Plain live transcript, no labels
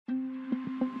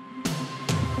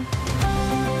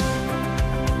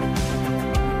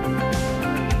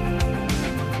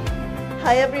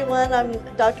Hi everyone, I'm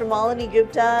Dr. Malini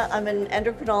Gupta. I'm an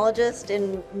endocrinologist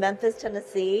in Memphis,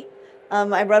 Tennessee.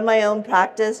 I run my own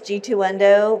practice, G2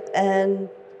 Endo, and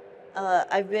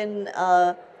I've been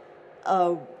there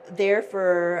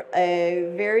for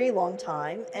a very long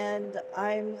time. And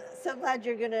I'm so glad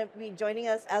you're going to be joining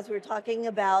us as we're talking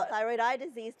about thyroid eye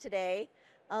disease today.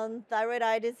 Thyroid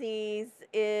eye disease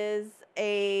is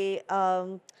a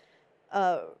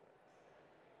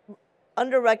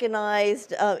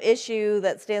under-recognized issue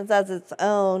that stands as its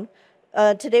own.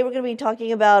 Today we're going to be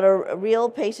talking about a real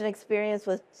patient experience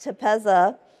with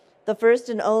TEPEZZA, the first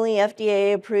and only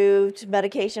FDA-approved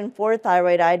medication for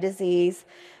thyroid eye disease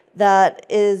that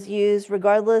is used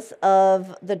regardless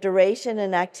of the duration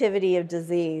and activity of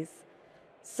disease.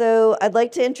 So I'd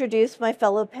like to introduce my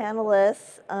fellow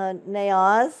panelists,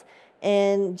 Nayaz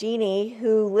and Jeannie,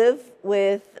 who live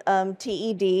with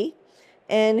TED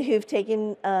and who've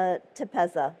taken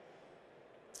TEPEZZA.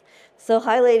 So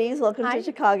hi ladies, welcome to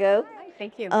Chicago. Hi,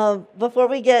 thank you. Before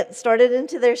we get started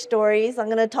into their stories, I'm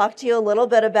going to talk to you a little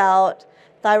bit about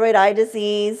thyroid eye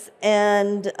disease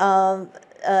and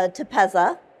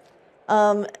TEPEZZA.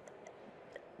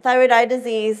 Thyroid eye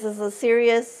disease is a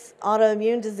serious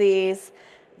autoimmune disease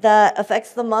that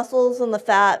affects the muscles and the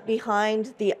fat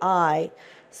behind the eye.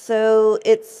 So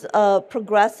it's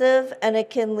progressive, and it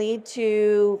can lead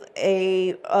to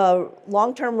a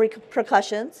long-term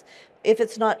repercussions if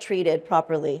it's not treated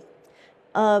properly.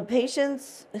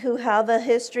 Patients who have a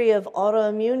history of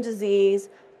autoimmune disease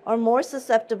are more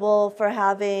susceptible for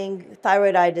having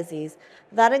thyroid eye disease.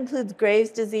 That includes Graves'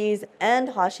 disease and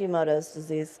Hashimoto's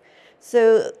disease.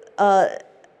 So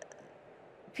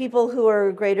people who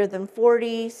are greater than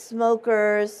 40,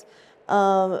 smokers,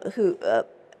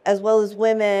 as well as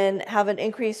women, have an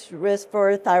increased risk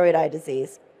for thyroid eye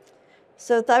disease.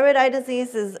 So thyroid eye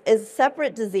disease is a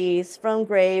separate disease from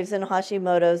Graves' and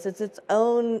Hashimoto's. It's its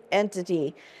own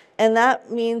entity, and that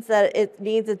means that it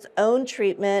needs its own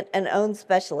treatment and own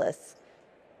specialists.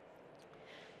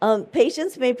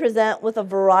 Patients may present with a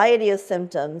variety of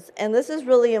symptoms, and this is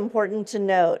really important to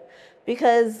note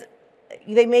because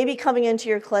they may be coming into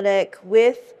your clinic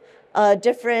with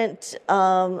different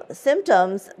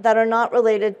symptoms that are not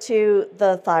related to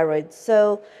the thyroid.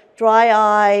 So dry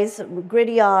eyes,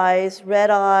 gritty eyes, red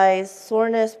eyes,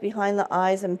 soreness behind the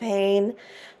eyes and pain,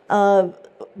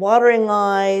 watering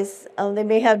eyes. They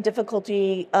may have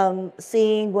difficulty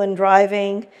seeing when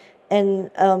driving,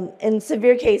 and in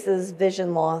severe cases,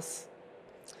 vision loss.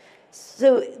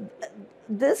 So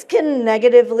this can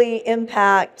negatively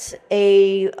impact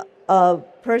a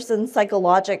person's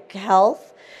psychological health.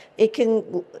 It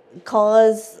can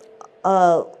cause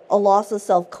a loss of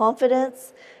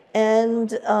self-confidence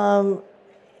and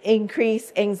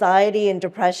increase anxiety and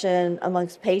depression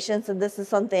amongst patients, and this is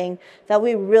something that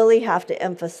we really have to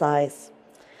emphasize.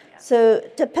 So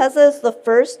TEPEZZA is the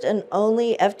first and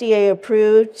only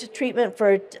FDA-approved treatment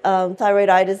for thyroid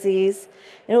eye disease,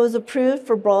 and it was approved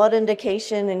for broad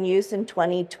indication and use in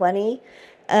 2020.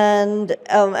 And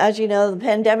as you know, the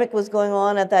pandemic was going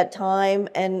on at that time,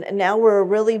 and now we're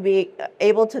really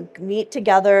able to meet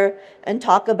together and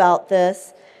talk about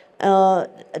this.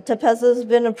 TEPEZZA has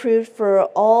been approved for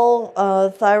all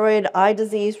thyroid eye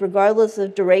disease, regardless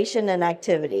of duration and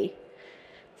activity.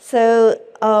 So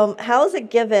how is it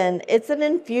given? It's an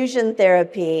infusion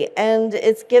therapy, and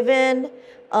it's given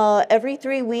every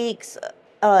 3 weeks,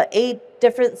 8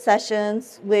 different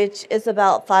sessions, which is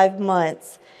about 5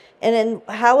 months. And then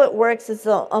how it works is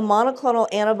a monoclonal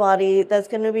antibody that's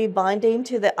going to be binding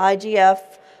to the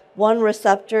IGF-1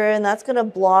 receptor, and that's going to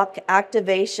block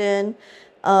activation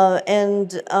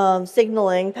and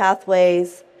signaling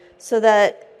pathways, so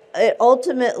that it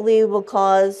ultimately will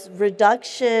cause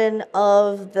reduction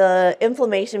of the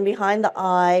inflammation behind the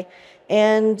eye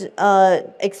and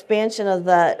expansion of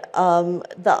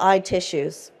the eye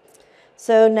tissues.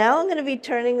 So now I'm going to be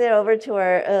turning it over to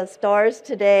our stars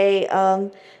today,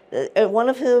 one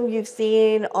of whom you've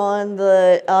seen on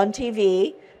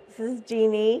TV. This is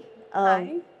Jeannie.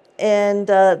 Hi. And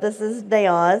this is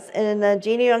Nayaz. And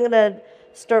Jeannie, I'm going to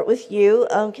start with you.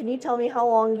 Can you tell me how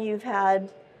long you've had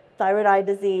thyroid eye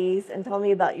disease, and tell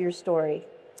me about your story?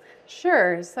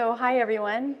 Sure. So hi,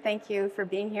 everyone. Thank you for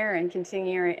being here and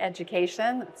continuing your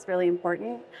education. It's really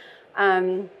important.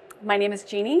 My name is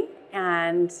Jeannie,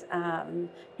 and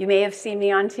you may have seen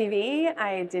me on TV.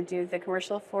 I did do the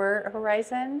commercial for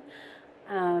Horizon,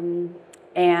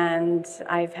 and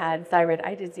I've had thyroid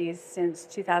eye disease since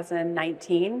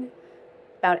 2019,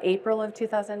 about April of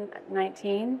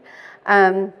 2019.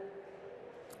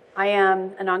 I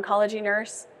am an oncology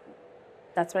nurse.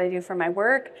 That's what I do for my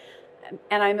work.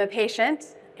 And I'm a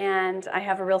patient, And I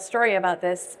have a real story about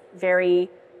this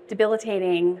very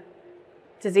debilitating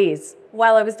disease.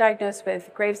 While I was diagnosed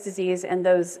with Graves' disease and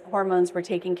those hormones were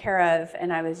taken care of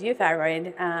and I was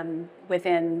euthyroid,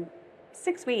 within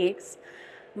 6 weeks,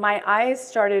 my eyes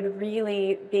started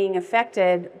really being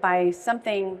affected by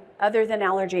something other than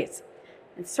allergies.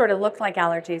 It sort of looked like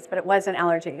allergies, but it wasn't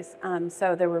allergies.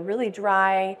 So they were really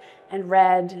dry and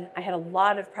red. I had a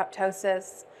lot of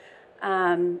proptosis.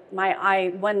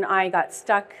 One eye got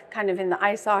stuck kind of in the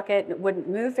eye socket and it wouldn't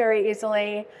move very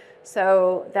easily.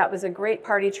 So that was a great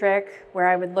party trick where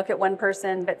I would look at one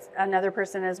person, but another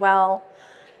person as well.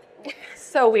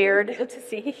 So weird to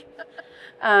see.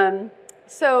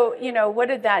 So, what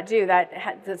did that do?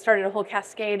 That started a whole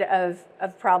cascade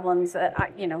of problems that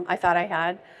I thought I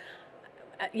had.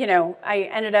 I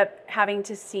ended up having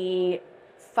to see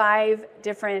 5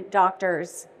 different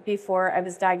doctors before I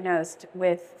was diagnosed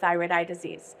with thyroid eye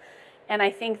disease. And I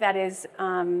think that is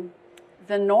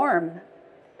the norm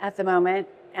at the moment.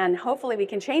 And hopefully we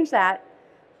can change that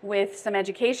with some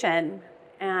education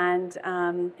and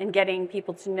getting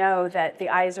people to know that the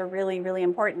eyes are really, really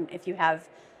important if you have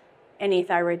any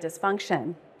thyroid dysfunction.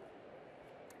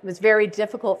 It was very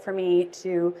difficult for me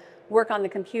to work on the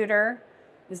computer.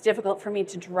 It was difficult for me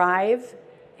to drive.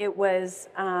 It was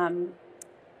hard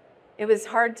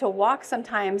to walk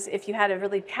sometimes if you had a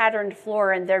really patterned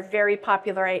floor, and they're very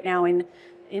popular right now in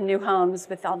new homes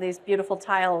with all these beautiful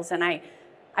tiles, and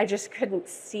I just couldn't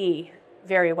see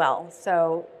very well.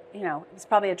 So, it was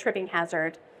probably a tripping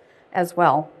hazard as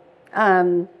well.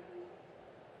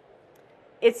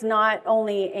 It's not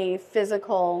only a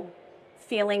physical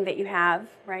feeling that you have,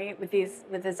 right, with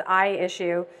this eye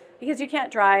issue, because you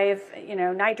can't drive,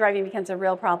 night driving becomes a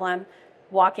real problem,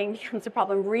 walking becomes a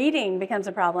problem, reading becomes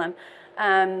a problem.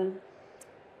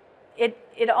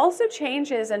 It also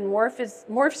changes and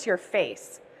morphs your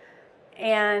face.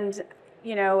 And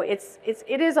it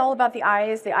is all about the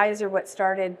eyes. The eyes are what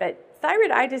started, but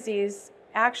thyroid eye disease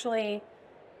actually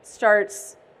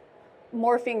starts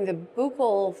morphing the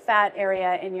buccal fat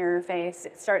area in your face.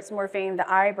 It starts morphing the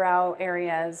eyebrow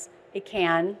areas. It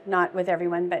can, not with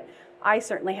everyone, but I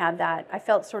certainly had that. I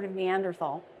felt sort of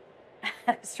Neanderthal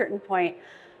at a certain point.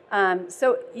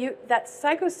 So that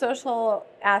psychosocial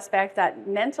aspect, that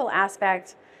mental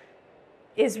aspect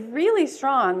is really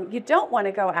strong. You don't want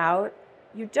to go out.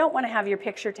 You don't want to have your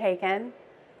picture taken.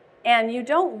 And you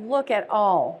don't look at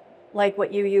all like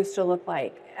what you used to look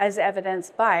like, as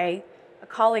evidenced by a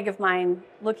colleague of mine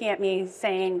looking at me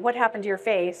saying, "What happened to your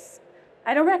face?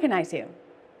 I don't recognize you,"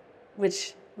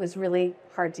 which was really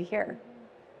hard to hear.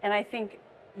 And I think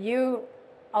you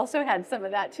also had some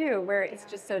of that too, where it's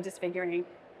just so disfiguring.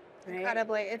 Right?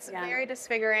 Incredibly. It's very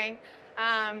disfiguring.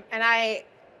 And I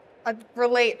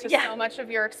relate to so much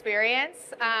of your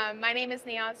experience. My name is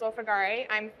Nia Zulfagari.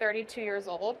 I'm 32 years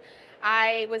old.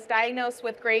 I was diagnosed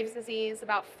with Graves' disease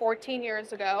about 14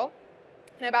 years ago.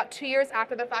 And about 2 years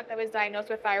after the fact, I was diagnosed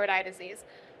with thyroid eye disease.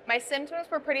 My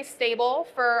symptoms were pretty stable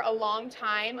for a long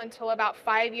time until about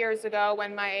 5 years ago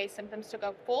when my symptoms took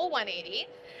a full 180,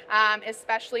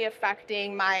 especially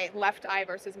affecting my left eye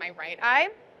versus my right eye.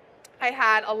 I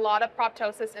had a lot of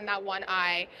proptosis in that one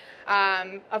eye.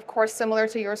 Of course, similar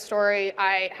to your story,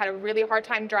 I had a really hard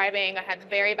time driving. I had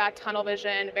very bad tunnel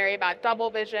vision, very bad double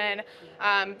vision.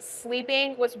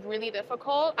 Sleeping was really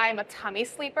difficult. I'm a tummy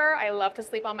sleeper. I love to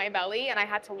sleep on my belly, and I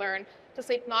had to learn to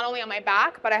sleep not only on my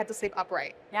back, but I had to sleep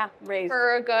upright. Yeah, raised.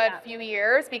 For a good few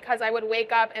years, because I would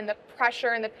wake up and the pressure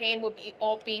and the pain would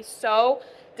be so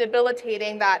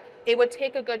debilitating that it would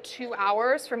take a good 2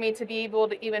 hours for me to be able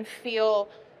to even feel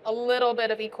a little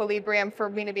bit of equilibrium for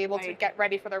me to be able to get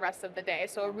ready for the rest of the day.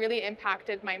 So it really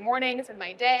impacted my mornings and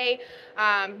my day.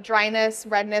 Dryness,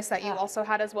 redness that you also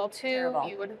had as well too. Terrible.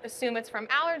 You would assume it's from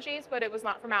allergies, but it was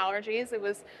not from allergies. It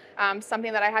was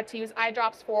something that I had to use eye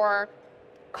drops for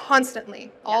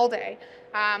constantly, all day.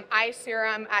 Eye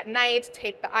serum at night,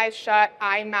 take the eyes shut,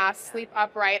 eye mask, sleep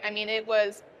upright. I mean, it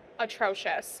was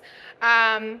atrocious.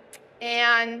 And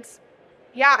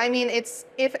yeah, I mean,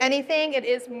 if anything, it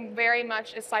is very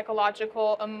much a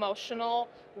psychological, emotional,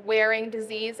 wearing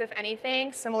disease, if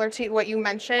anything, similar to what you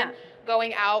mentioned,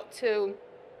 going out to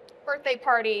birthday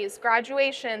parties,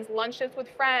 graduations, lunches with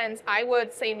friends. I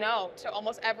would say no to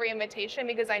almost every invitation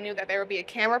because I knew that there would be a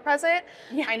camera present.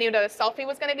 Yeah. I knew that a selfie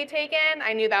was going to be taken.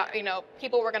 I knew that,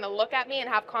 people were going to look at me and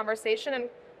have conversation and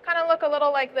kind of look a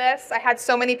little like this. I had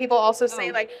so many people also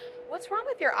say like, "What's wrong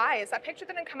with your eyes? That picture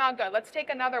didn't come out good. Let's take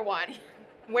another one."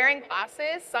 Wearing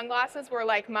glasses, sunglasses were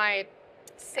like my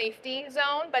safety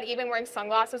zone, but even wearing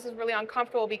sunglasses was really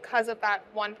uncomfortable because of that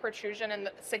one protrusion and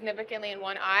significantly in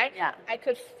one eye. Yeah. I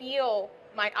could feel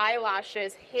my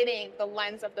eyelashes hitting the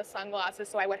lens of the sunglasses,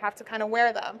 so I would have to kind of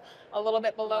wear them a little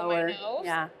bit below my nose.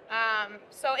 Yeah.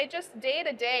 So it just day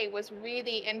to day was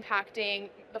really impacting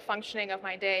the functioning of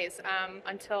my days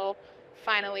until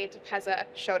finally TEPEZZA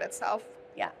showed itself.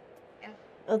 Yeah.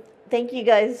 Well, thank you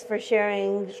guys for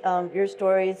sharing your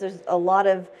stories. There's a lot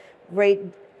of great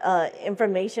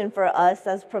information for us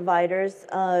as providers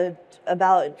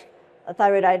about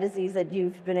thyroid eye disease that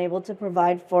you've been able to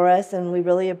provide for us, and we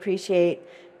really appreciate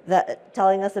that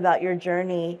telling us about your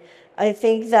journey. I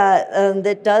think that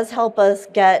that does help us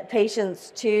get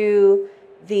patients to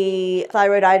the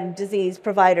thyroid eye disease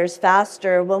providers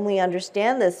faster when we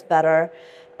understand this better.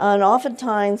 And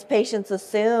oftentimes patients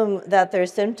assume that their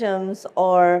symptoms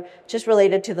are just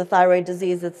related to the thyroid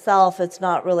disease itself. It's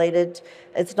not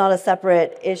a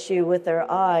separate issue with their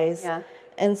eyes. Yeah.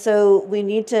 And so we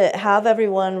need to have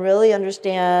everyone really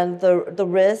understand the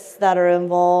risks that are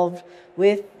involved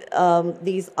with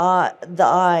the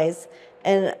eyes.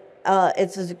 And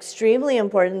it's extremely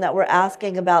important that we're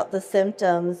asking about the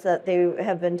symptoms that they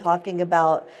have been talking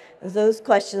about. Those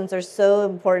questions are so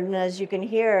important. As you can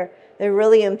hear, they're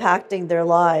really impacting their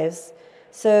lives.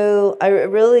 So I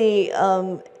really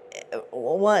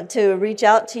want to reach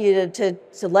out to you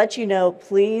to let you know,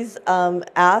 please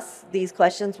ask these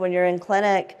questions when you're in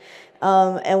clinic,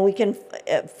 and we can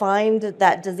find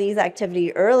that disease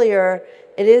activity earlier.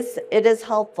 It is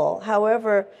helpful.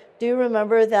 However, do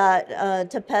remember that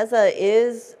TEPEZZA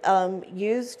is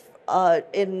used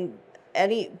in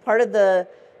any part of the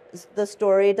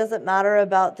story. It doesn't matter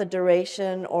about the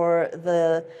duration or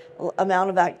the amount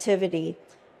of activity.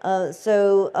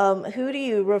 So who do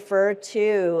you refer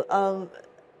to?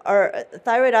 Our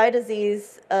thyroid eye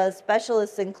disease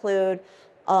specialists include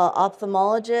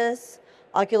ophthalmologists,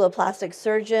 oculoplastic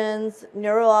surgeons,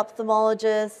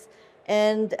 neuro-ophthalmologists,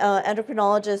 and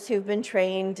endocrinologists who've been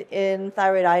trained in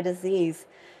thyroid eye disease.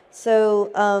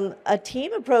 So a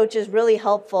team approach is really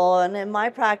helpful, and in my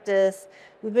practice,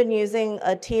 we've been using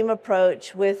a team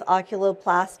approach with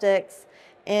oculoplastics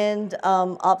and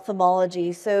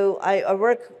ophthalmology. So I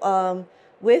work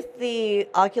with the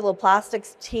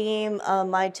oculoplastics team,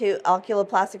 my two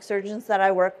oculoplastic surgeons that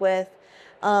I work with,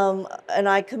 and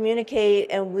I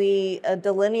communicate and we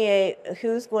delineate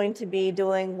who's going to be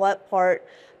doing what part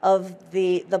of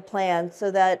the plan,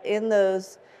 so that in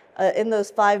those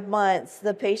 5 months,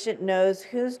 the patient knows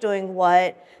who's doing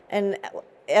what, and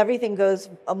everything goes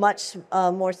much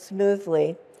more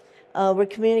smoothly. We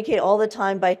communicate all the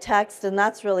time by text, and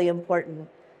that's really important.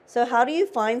 So how do you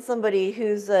find somebody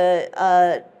who's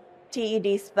a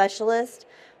TED specialist?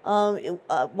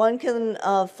 One can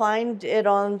find it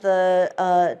on the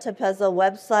TEPEZZA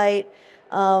website,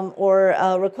 or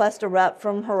request a rep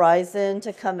from Horizon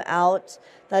to come out.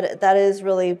 That is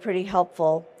really pretty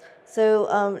helpful.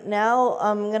 So now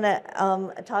I'm going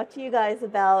to talk to you guys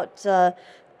about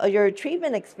your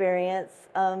treatment experience.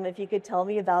 If you could tell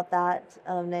me about that,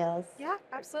 Nails. Yeah,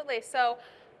 absolutely. So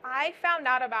I found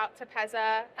out about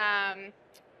TEPEZZA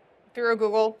through a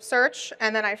Google search,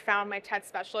 and then I found my TED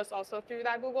specialist also through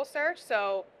that Google search.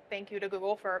 So thank you to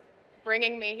Google for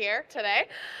bringing me here today.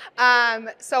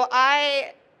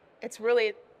 It's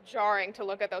really jarring to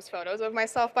look at those photos of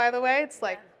myself, by the way. It's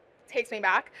like, takes me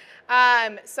back.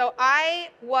 So I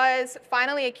was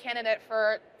finally a candidate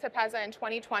for TEPEZZA in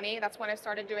 2020. That's when I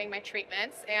started doing my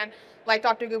treatments. And like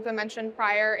Dr. Gupta mentioned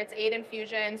prior, it's 8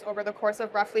 infusions over the course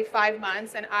of roughly 5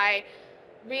 months. And I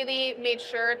really made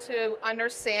sure to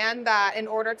understand that in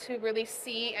order to really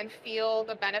see and feel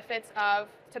the benefits of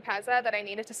TEPEZZA, that I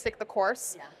needed to stick the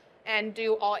course. Yeah. And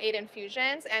do all 8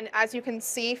 infusions. And as you can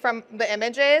see from the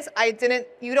images,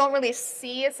 you don't really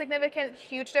see a significant,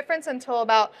 huge difference until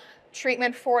about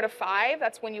treatment 4 to 5.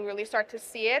 That's when you really start to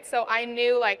see it. So I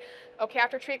knew, like, okay,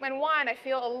 after treatment 1, I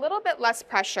feel a little bit less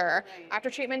pressure. Right.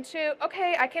 After treatment 2,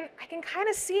 okay, I can kind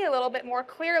of see a little bit more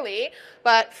clearly,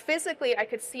 but physically I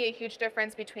could see a huge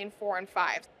difference between 4 and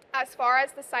 5. As far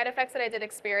as the side effects that I did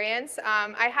experience,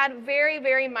 I had very,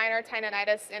 very minor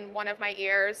tinnitus in one of my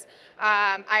ears.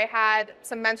 I had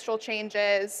some menstrual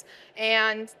changes,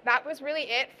 and that was really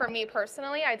it for me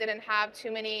personally. I didn't have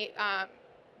too many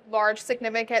large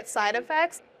significant side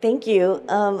effects. Thank you.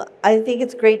 I think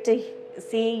it's great to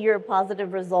see your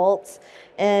positive results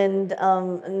and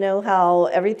know how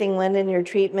everything went in your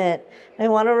treatment. I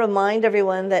want to remind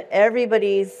everyone that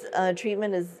everybody's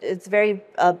treatment it's very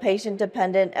patient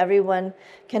dependent. Everyone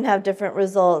can have different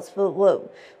results, but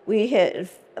what we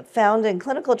have found in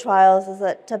clinical trials is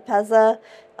that TEPEZZA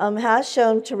has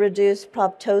shown to reduce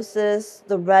proptosis,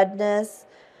 the redness,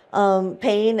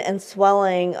 pain and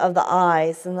swelling of the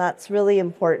eyes, and that's really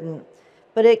important.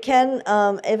 But it can,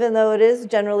 even though it is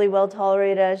generally well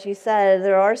tolerated, as you said,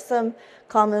 there are some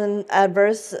common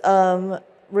adverse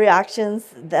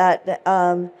reactions that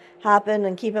happen.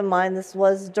 And keep in mind, this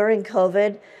was during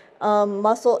COVID.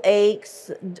 Muscle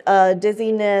aches,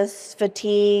 dizziness,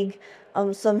 fatigue,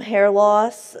 some hair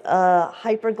loss,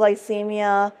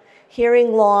 hyperglycemia,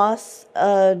 hearing loss,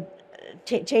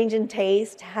 change in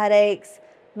taste, headaches,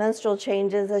 menstrual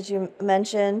changes, as you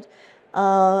mentioned,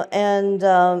 and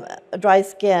dry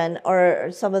skin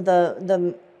are some of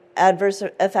the adverse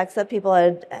effects that people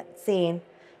had seen.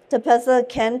 TEPEZZA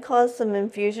can cause some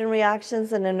infusion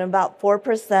reactions, and in about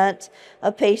 4%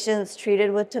 of patients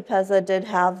treated with TEPEZZA did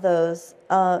have those.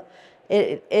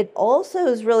 It also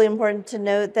is really important to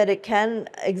note that it can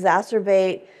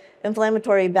exacerbate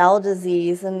inflammatory bowel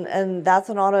disease, and that's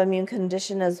an autoimmune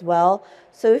condition as well.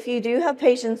 So if you do have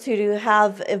patients who do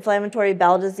have inflammatory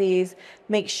bowel disease,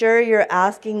 make sure you're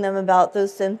asking them about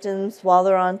those symptoms while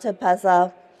they're on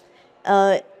TEPEZZA.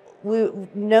 We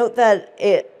note that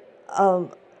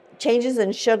changes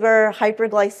in sugar,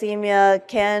 hyperglycemia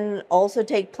can also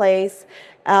take place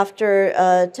after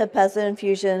TEPEZZA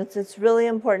infusions. It's really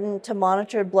important to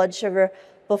monitor blood sugar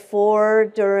before,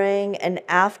 during, and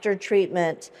after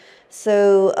treatment.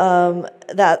 So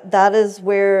that is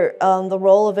where the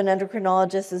role of an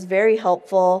endocrinologist is very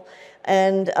helpful,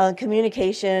 and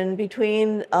communication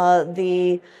between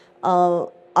the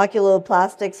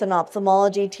oculoplastics and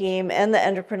ophthalmology team and the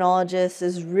endocrinologist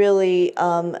is really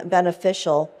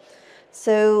beneficial.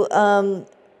 So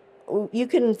you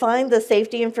can find the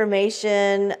safety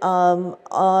information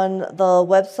on the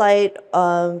website,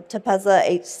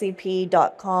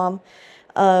 tepezzahcp.com.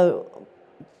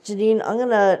 Janine, I'm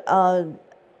gonna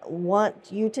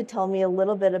want you to tell me a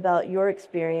little bit about your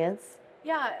experience.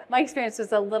 Yeah, my experience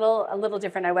was a little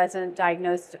different. I wasn't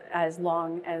diagnosed as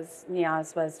long as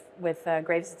Niaz was with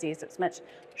Graves' disease. It was much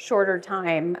shorter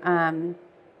time.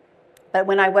 But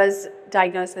when I was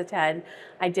diagnosed with TED,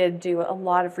 I did do a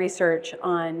lot of research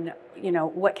on,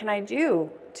 what can I do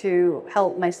to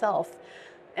help myself?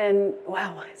 And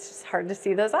wow, it's just hard to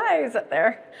see those eyes up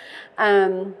there.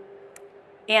 And,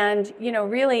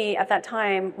 really at that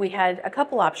time, we had a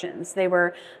couple options. They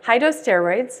were high-dose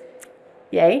steroids,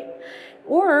 yay,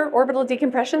 or orbital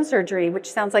decompression surgery, which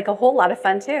sounds like a whole lot of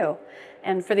fun too.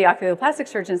 And for the oculoplastic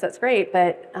surgeons, that's great,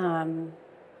 but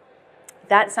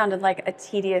that sounded like a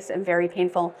tedious and very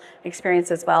painful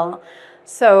experience as well.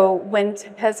 So when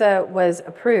TEPEZZA was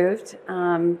approved,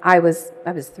 I was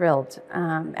thrilled.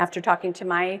 After talking to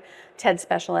my TED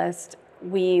specialist,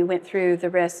 we went through the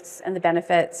risks and the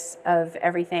benefits of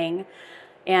everything,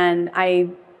 and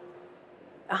I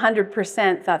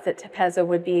 100% thought that TEPEZZA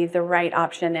would be the right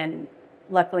option, and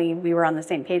luckily we were on the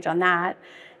same page on that.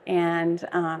 And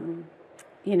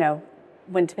when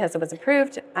TEPEZZA was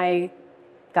approved, I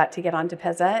got to get on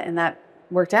TEPEZZA, and that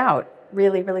worked out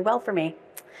really, really well for me.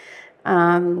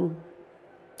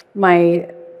 My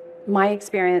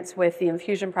experience with the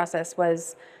infusion process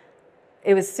was,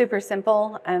 it was super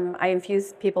simple. I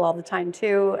infuse people all the time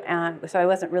too, so I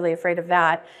wasn't really afraid of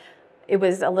that.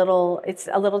 It's a little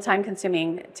time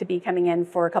consuming to be coming in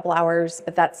for a couple hours,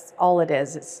 but that's all it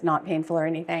is. It's not painful or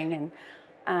anything.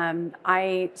 And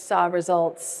I saw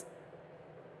results,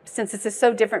 since this is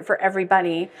so different for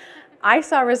everybody, I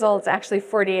saw results actually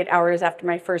 48 hours after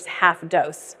my first half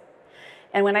dose.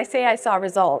 And when I say I saw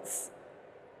results,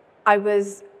 I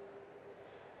was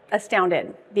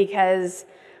astounded, because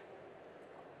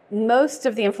most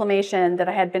of the inflammation that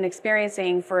I had been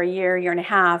experiencing for a year and a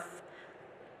half,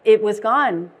 it was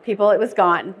gone, people, it was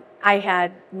gone. I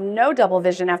had no double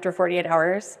vision after 48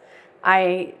 hours.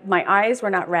 My eyes were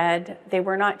not red, they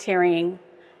were not tearing,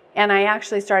 and I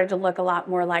actually started to look a lot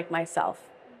more like myself.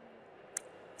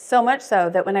 So much so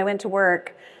that when I went to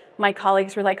work, my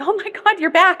colleagues were like, "Oh my God, you're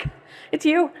back. It's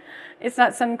you. It's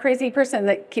not some crazy person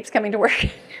that keeps coming to work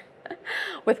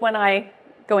with one eye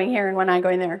going here and one eye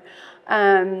going there."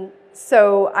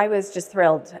 So I was just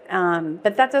thrilled.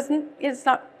 But that's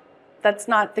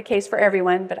not the case for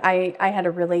everyone, but I had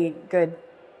a really good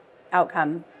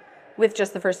outcome with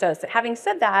just the first dose. Having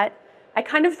said that, I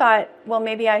kind of thought, well,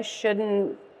 maybe I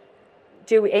shouldn't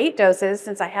do 8 doses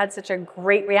since I had such a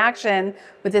great reaction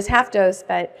with this half dose,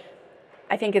 but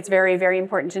I think it's very, very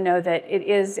important to know that it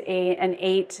is an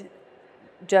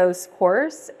 8-dose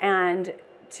course, and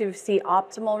to see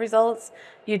optimal results,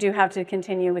 you do have to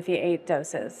continue with the 8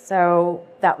 doses. So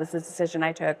that was the decision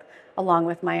I took, along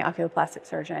with my oculoplastic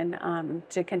surgeon,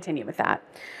 to continue with that.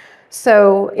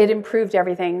 So it improved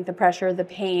everything, the pressure, the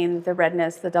pain, the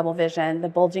redness, the double vision, the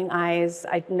bulging eyes.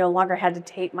 I no longer had to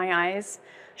tape my eyes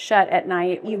shut at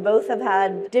night. You both have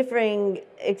had differing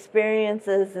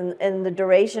experiences in the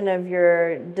duration of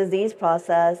your disease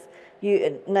process.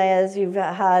 Nayaz, you've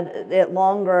had it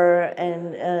longer,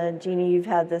 and Jeannie, you've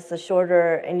had this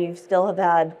shorter, and you still have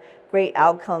had great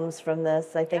outcomes from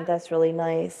this. I think that's really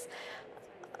nice.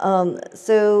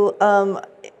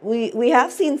 We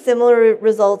have seen similar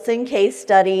results in case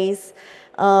studies,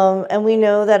 and we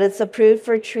know that it's approved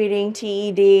for treating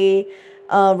TED,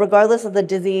 regardless of the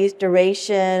disease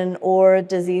duration or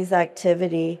disease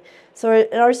activity. So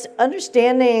our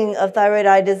understanding of thyroid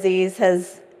eye disease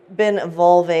has been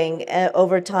evolving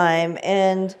over time,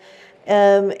 and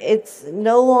it's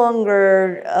no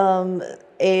longer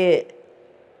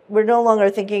we're no longer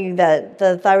thinking that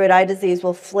the thyroid eye disease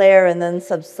will flare and then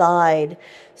subside.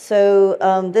 So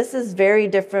this is very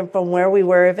different from where we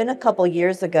were even a couple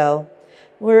years ago.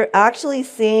 We're actually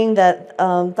seeing that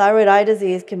thyroid eye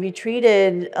disease can be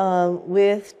treated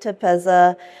with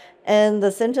TEPEZZA, and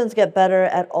the symptoms get better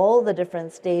at all the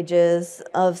different stages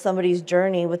of somebody's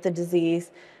journey with the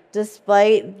disease,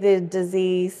 despite the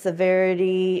disease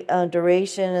severity,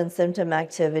 duration, and symptom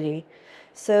activity.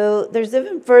 So there's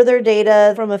even further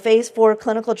data from a phase 4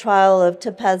 clinical trial of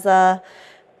TEPEZZA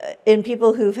in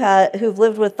people who've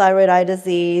lived with thyroid eye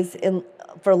disease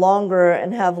for longer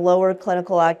and have lower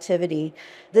clinical activity.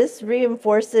 This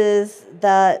reinforces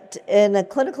that in a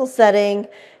clinical setting,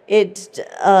 it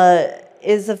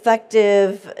is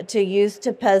effective to use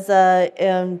TEPEZZA,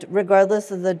 and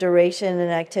regardless of the duration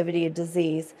and activity of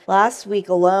disease. Last week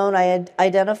alone, I had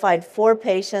identified 4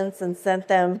 patients and sent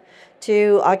them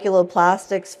to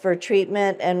oculoplastics for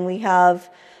treatment, and we have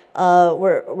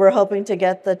we're hoping to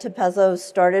get the TEPEZZA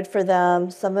started for them.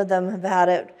 Some of them have had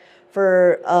it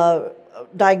for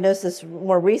diagnosis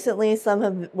more recently.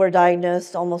 Some were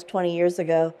diagnosed almost 20 years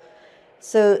ago.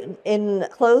 So in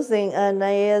closing,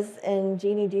 Nayaz and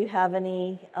Jeannie, do you have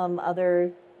any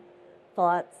other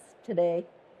thoughts today?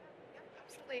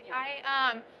 Absolutely.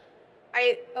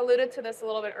 I alluded to this a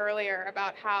little bit earlier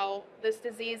about how this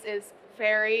disease is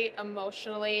very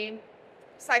emotionally,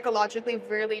 psychologically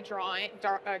really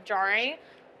jarring.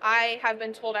 I have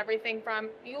been told everything from,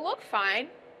 you look fine.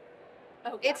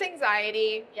 Oh, yeah. It's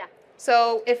anxiety. Yeah.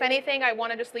 So if anything, I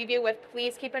want to just leave you with,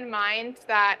 please keep in mind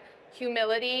that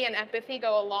humility and empathy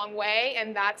go a long way,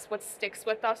 and that's what sticks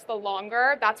with us the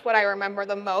longer. That's what I remember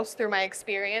the most through my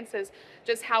experience, is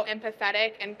just how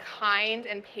empathetic and kind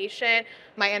and patient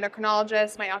my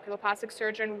endocrinologist, my oculoplastic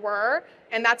surgeon were.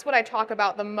 And that's what I talk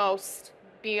about the most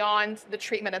beyond the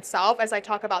treatment itself, as I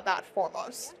talk about that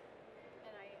foremost.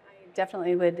 And I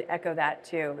definitely would echo that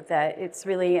too, that it's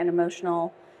really an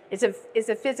emotional, it's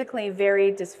a physically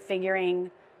very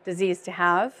disfiguring disease to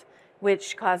have,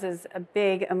 which causes a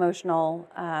big emotional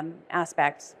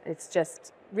aspect. It's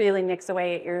just really nicks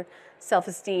away at your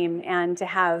self-esteem. And to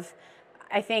have,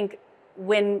 I think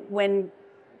when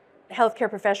healthcare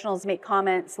professionals make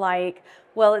comments like,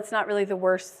 well, it's not really the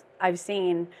worst I've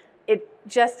seen, it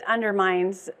just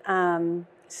undermines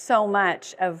so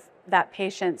much of that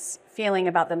patient's feeling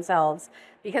about themselves,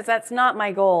 because that's not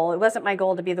my goal. It wasn't my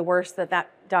goal to be the worst that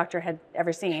doctor had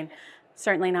ever seen.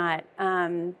 Certainly not.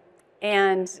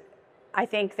 And I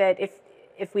think that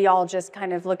if we all just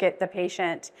kind of look at the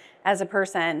patient as a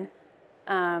person,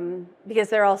 because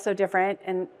they're all so different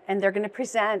and they're going to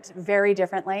present very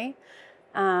differently,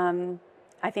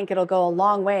 I think it'll go a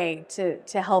long way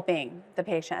to helping the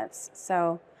patients.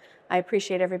 So I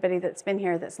appreciate everybody that's been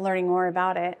here that's learning more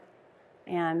about it,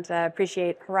 and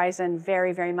appreciate Horizon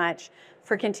very, very much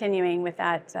for continuing with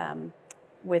that,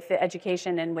 with the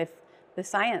education and with the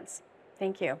science.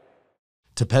 Thank you.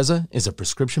 TEPEZZA is a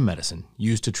prescription medicine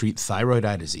used to treat thyroid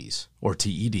eye disease, or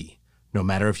TED, no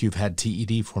matter if you've had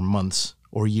TED for months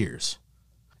or years.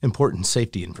 Important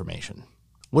safety information.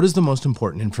 What is the most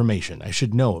important information I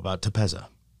should know about TEPEZZA?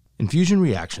 Infusion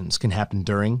reactions can happen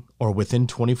during or within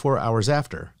 24 hours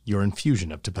after your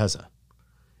infusion of TEPEZZA.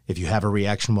 If you have a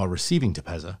reaction while receiving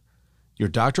TEPEZZA, your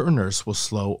doctor or nurse will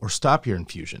slow or stop your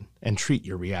infusion and treat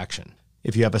your reaction.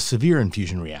 If you have a severe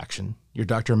infusion reaction, your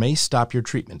doctor may stop your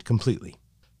treatment completely.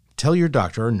 Tell your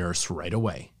doctor or nurse right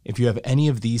away if you have any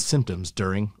of these symptoms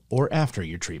during or after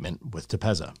your treatment with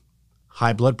TEPEZZA.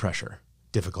 High blood pressure,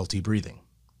 difficulty breathing,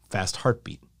 fast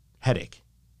heartbeat, headache,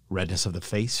 redness of the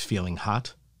face, feeling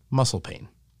hot, muscle pain.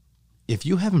 If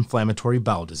you have inflammatory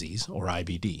bowel disease, or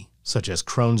IBD, such as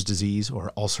Crohn's disease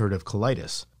or ulcerative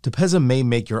colitis, TEPEZZA may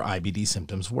make your IBD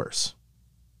symptoms worse.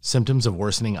 Symptoms of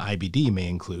worsening IBD may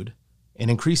include an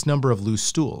increased number of loose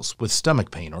stools with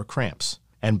stomach pain or cramps,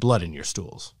 and blood in your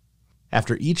stools,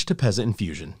 After each TEPEZZA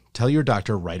infusion, tell your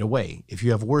doctor right away if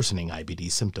you have worsening IBD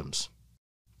symptoms.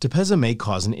 TEPEZZA may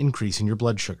cause an increase in your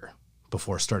blood sugar.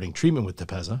 Before starting treatment with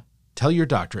TEPEZZA, tell your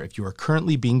doctor if you are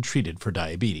currently being treated for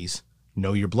diabetes,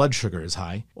 know your blood sugar is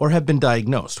high, or have been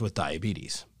diagnosed with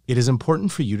diabetes. It is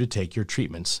important for you to take your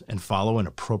treatments and follow an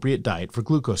appropriate diet for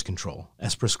glucose control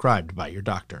as prescribed by your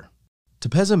doctor.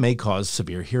 TEPEZZA may cause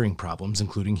severe hearing problems,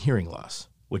 including hearing loss,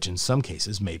 which in some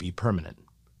cases may be permanent.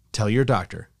 Tell your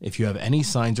doctor if you have any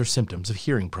signs or symptoms of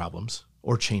hearing problems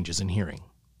or changes in hearing.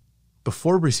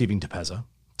 Before receiving TEPEZZA,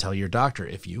 tell your doctor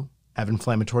if you have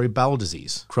inflammatory bowel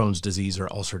disease, Crohn's disease, or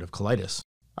ulcerative colitis,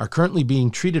 are currently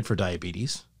being treated for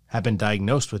diabetes, have been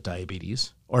diagnosed with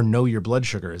diabetes, or know your blood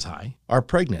sugar is high, are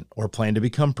pregnant or plan to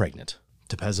become pregnant.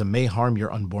 TEPEZZA may harm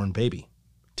your unborn baby.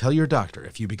 Tell your doctor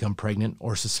if you become pregnant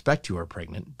or suspect you are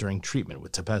pregnant during treatment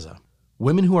with TEPEZZA.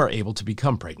 Women who are able to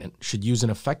become pregnant should use an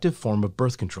effective form of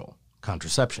birth control,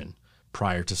 contraception,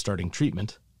 prior to starting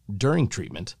treatment, during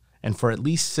treatment, and for at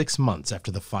least 6 months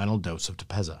after the final dose of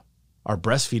TEPEZZA. Are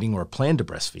breastfeeding or plan to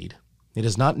breastfeed? It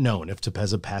is not known if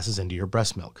TEPEZZA passes into your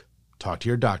breast milk. Talk to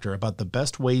your doctor about the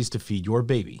best ways to feed your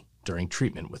baby during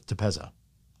treatment with TEPEZZA.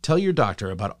 Tell your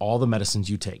doctor about all the medicines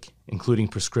you take, including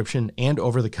prescription and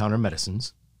over-the-counter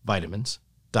medicines, vitamins,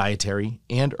 dietary,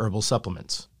 and herbal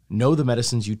supplements. Know the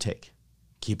medicines you take.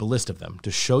 Keep a list of them to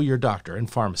show your doctor and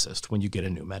pharmacist when you get a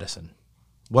new medicine.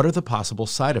 What are the possible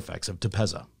side effects of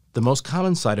TEPEZZA? The most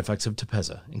common side effects of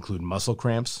TEPEZZA include muscle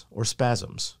cramps or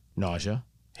spasms, nausea,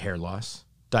 hair loss,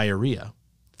 diarrhea,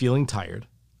 feeling tired,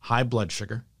 high blood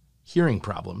sugar, hearing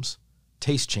problems,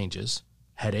 taste changes,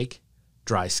 headache,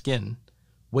 dry skin,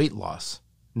 weight loss,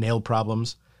 nail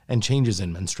problems, and changes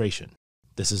in menstruation.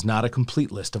 This is not a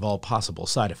complete list of all possible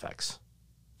side effects.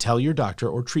 Tell your doctor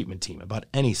or treatment team about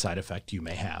any side effect you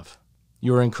may have.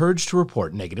 You are encouraged to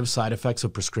report negative side effects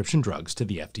of prescription drugs to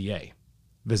the FDA.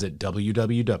 Visit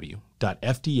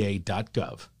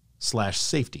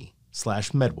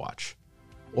www.fda.gov/safety/medwatch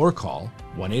or call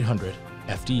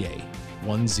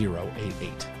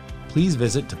 1-800-FDA-1088. Please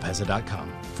visit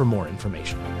TEPEZZA.com for more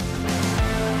information.